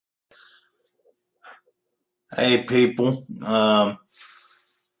Hey people, how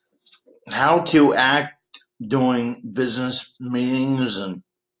to act during business meetings and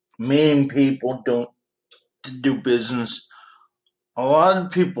meeting people to do business. A lot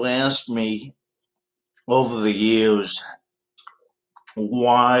of people ask me over the years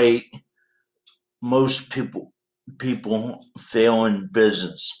why most people fail in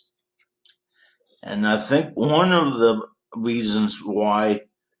business, and I think one of the reasons why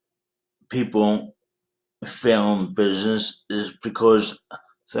people fail in business is because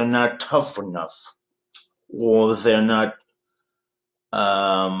they're not tough enough, or they're not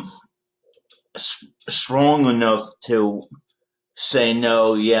um, strong enough to say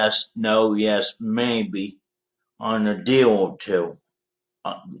no, yes, maybe on a deal or two.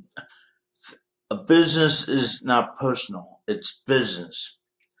 Uh, a business is not personal; it's business.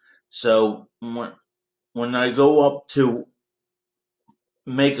 So when I go up to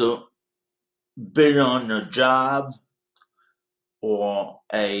make a bid on a job or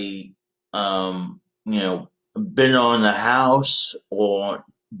a bid on a house or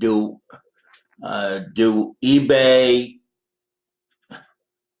do eBay,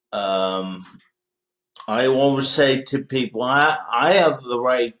 um, I always say to people, I have the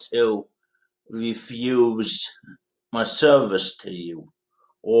right to refuse my service to you,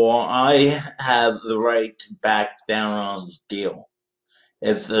 or I have the right to back down on the deal.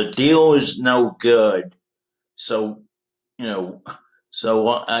 If the deal is no good, so, you know,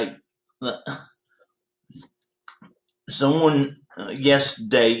 so someone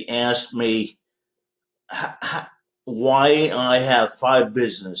yesterday asked me why I have five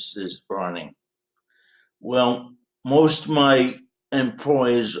businesses running. Well, most of my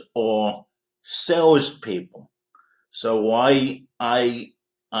employees are salespeople. So I I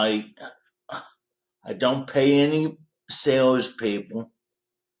don't pay any salespeople.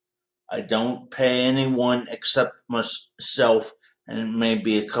 I don't pay anyone except myself and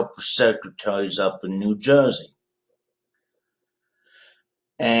maybe a couple of secretaries up in New Jersey.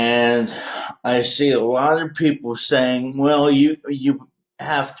 And I see a lot of people saying, "Well, you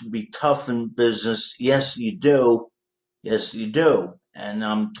have to be tough in business." Yes, you do. Yes, you do. And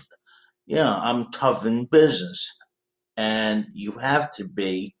I'm tough in business, and you have to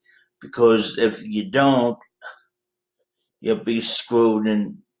be, because if you don't, you'll be screwed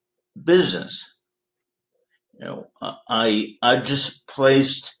in business. I just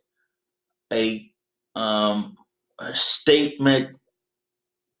placed a a statement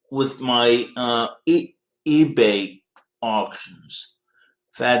with my eBay auctions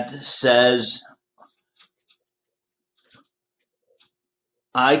that says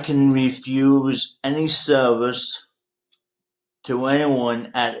I can refuse any service to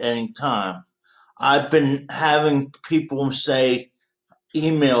anyone at any time. I've been having people say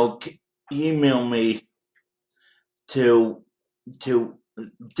email email me to to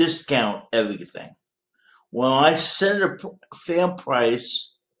discount everything. Well, I set a fair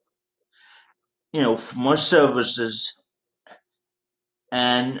price, for my services,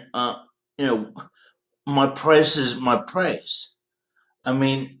 and my price is my price. I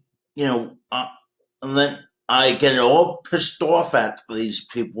mean, and then I get all pissed off at these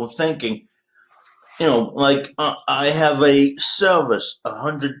people, thinking, like I have a service,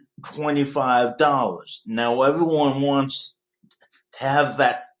 $125. Now everyone wants to have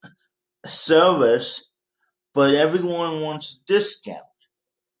that service, but everyone wants a discount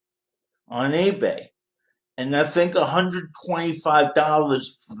on eBay. And I think $125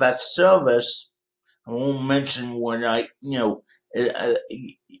 for that service. I won't mention what I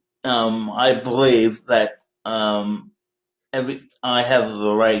believe that I have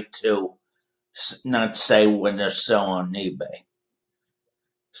the right to not say when they're selling on eBay.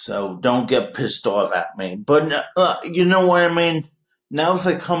 So don't get pissed off at me. But you know what I mean? Now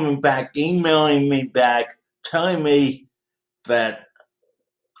they're coming back, emailing me back, telling me that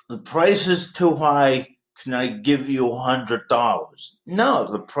the price is too high. Can I give you $100? No,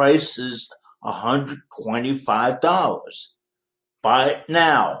 the price is $125. Buy it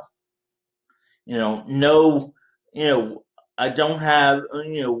now. No, you know, I don't have,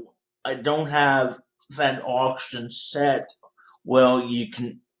 I don't have that auction set. Well, you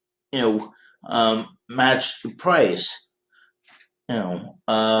can, you match the price. You know,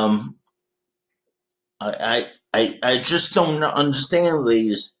 I just don't understand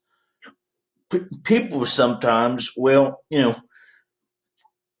these people sometimes. Well,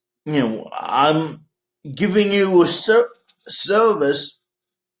 I'm giving you a service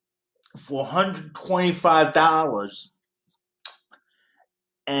for $125,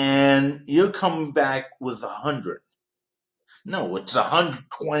 and you're coming back with 100. No, it's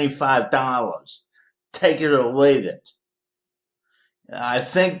 $125. take it or leave it. I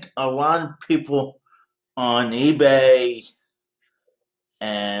think a lot of people on eBay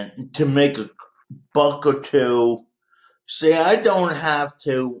and to make a buck or two. See, I don't have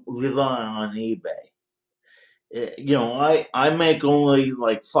to rely on eBay. I make only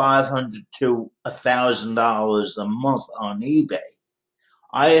like $500 to $1,000 a month on eBay.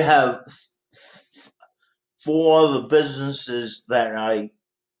 I have four other businesses that I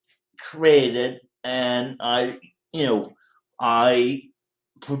created, and you know, I,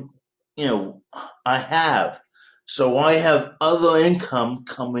 you know, I have. So I have other income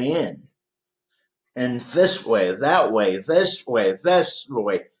coming in, and this way, that way, this way,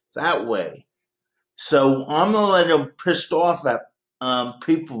 that way. So I'm a little pissed off at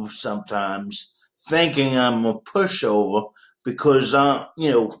people sometimes, thinking I'm a pushover because no,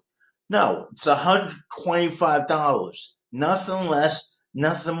 it's $125, nothing less,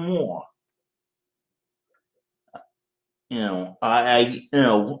 nothing more. And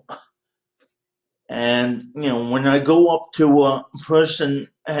when I go up to a person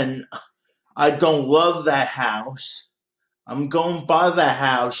and I don't love that house, I'm going to buy that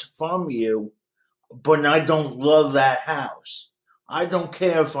house from you, but I don't love that house. I don't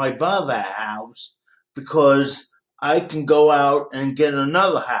care if I buy that house because I can go out and get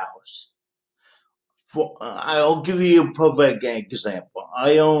another house. I'll give you a perfect example.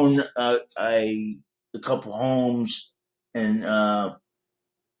 I own a couple homes in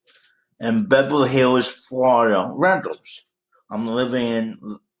Beverly Hills, Florida, rentals. I'm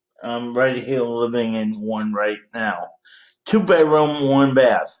right here living in one right now. 2 bedroom, 1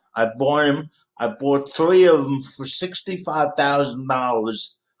 bath. I bought three of them for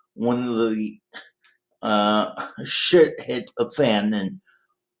 $65,000 when the shit hit the fan in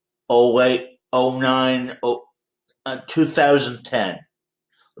 08, 09, 2010.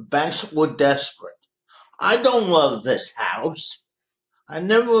 The banks were desperate. I don't love this house. I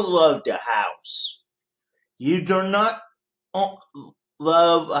never loved a house. You do not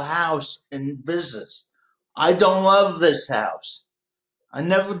love a house in business. I don't love this house. I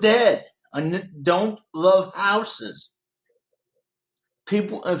never did. Don't love houses.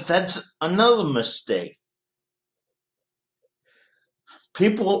 That's another mistake.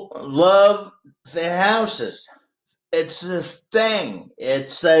 People love their houses. It's a thing.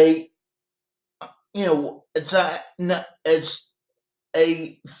 It's a, it's a, no, it's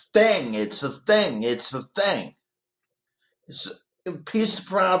a thing. It's a thing. It's a thing. It's a piece of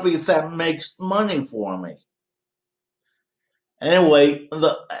property that makes money for me. Anyway,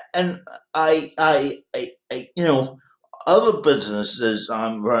 other businesses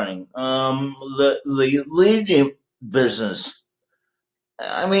I'm running. The leading business.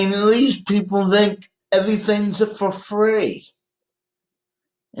 I mean, these people think everything's for free.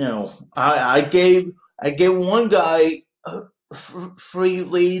 I gave one guy free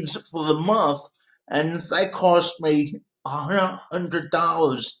leads for the month, and that cost me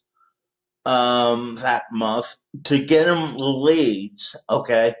 $100 that month to get him the leads.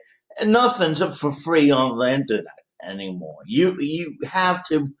 Okay, and nothing's for free on the internet anymore. You have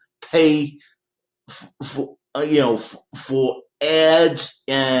to pay for ads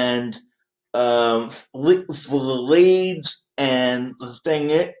and for the leads and the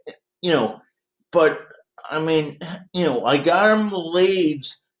thing. But I mean, I got him the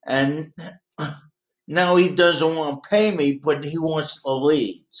leads, and now he doesn't want to pay me, but he wants the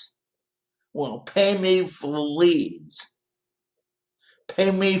leads. Well, pay me for the leads.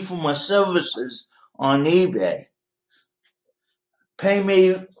 Pay me for my services on eBay. Pay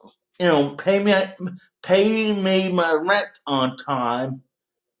me, pay me my rent on time.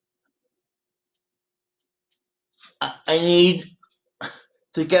 I need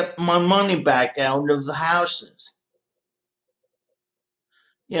to get my money back out of the houses.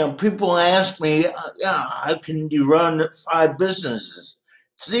 People ask me, how can you run 5 businesses?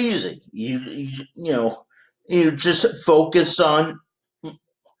 It's easy. You just focus on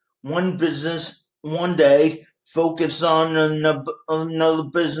one business one day, focus on another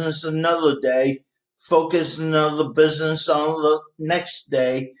business another day, focus another business on the next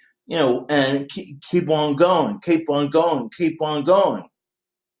day, and keep on going, keep on going, keep on going.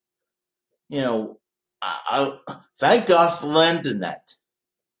 I thank God for the internet.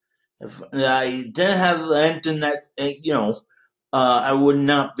 If I didn't have the internet, I would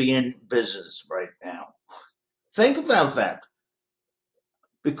not be in business right now. Think about that,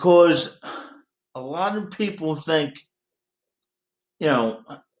 because a lot of people think,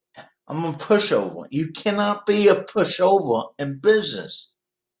 I'm a pushover. You cannot be a pushover in business.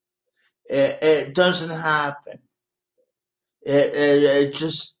 It doesn't happen. It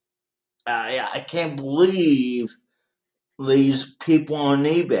just I can't believe these people on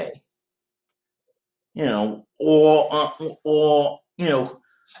eBay, or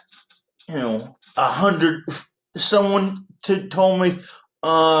a hundred. Someone told me,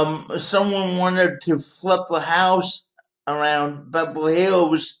 someone wanted to flip a house around Beverly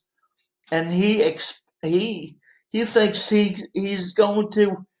Hills, and he thinks he's going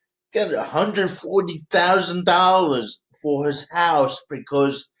to get $140,000 for his house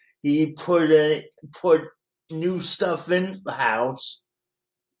because he put new stuff in the house,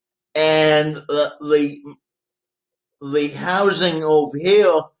 and the housing over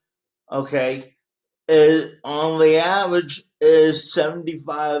here, okay, is on the average is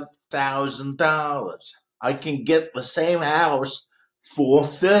 $75,000. I can get the same house for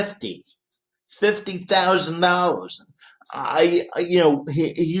 $50,000.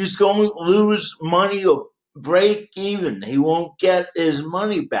 He's going to lose money or break even. He won't get his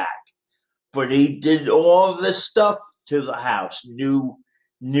money back. But he did all this stuff to the house, new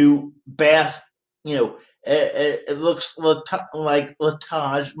bath. It looks like the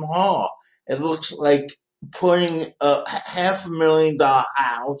Taj Mahal. It looks like putting a $500,000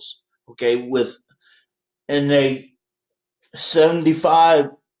 house, okay, with in a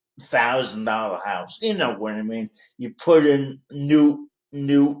 $75,000 house. You know what I mean? You put in new.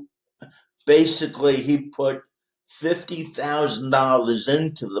 Basically, he put $50,000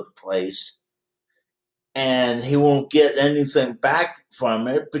 into the place, and he won't get anything back from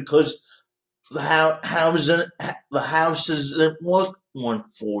it because the house is worth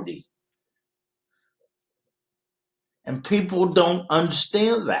 140, and people don't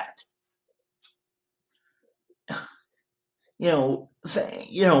understand that. You know, that's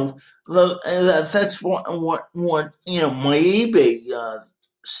what my eBay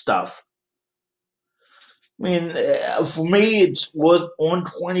stuff. I mean, for me, it's worth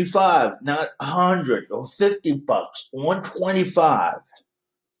 125, not 100 or $50. 125.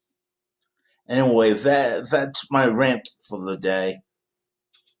 Anyway, that's my rant for the day.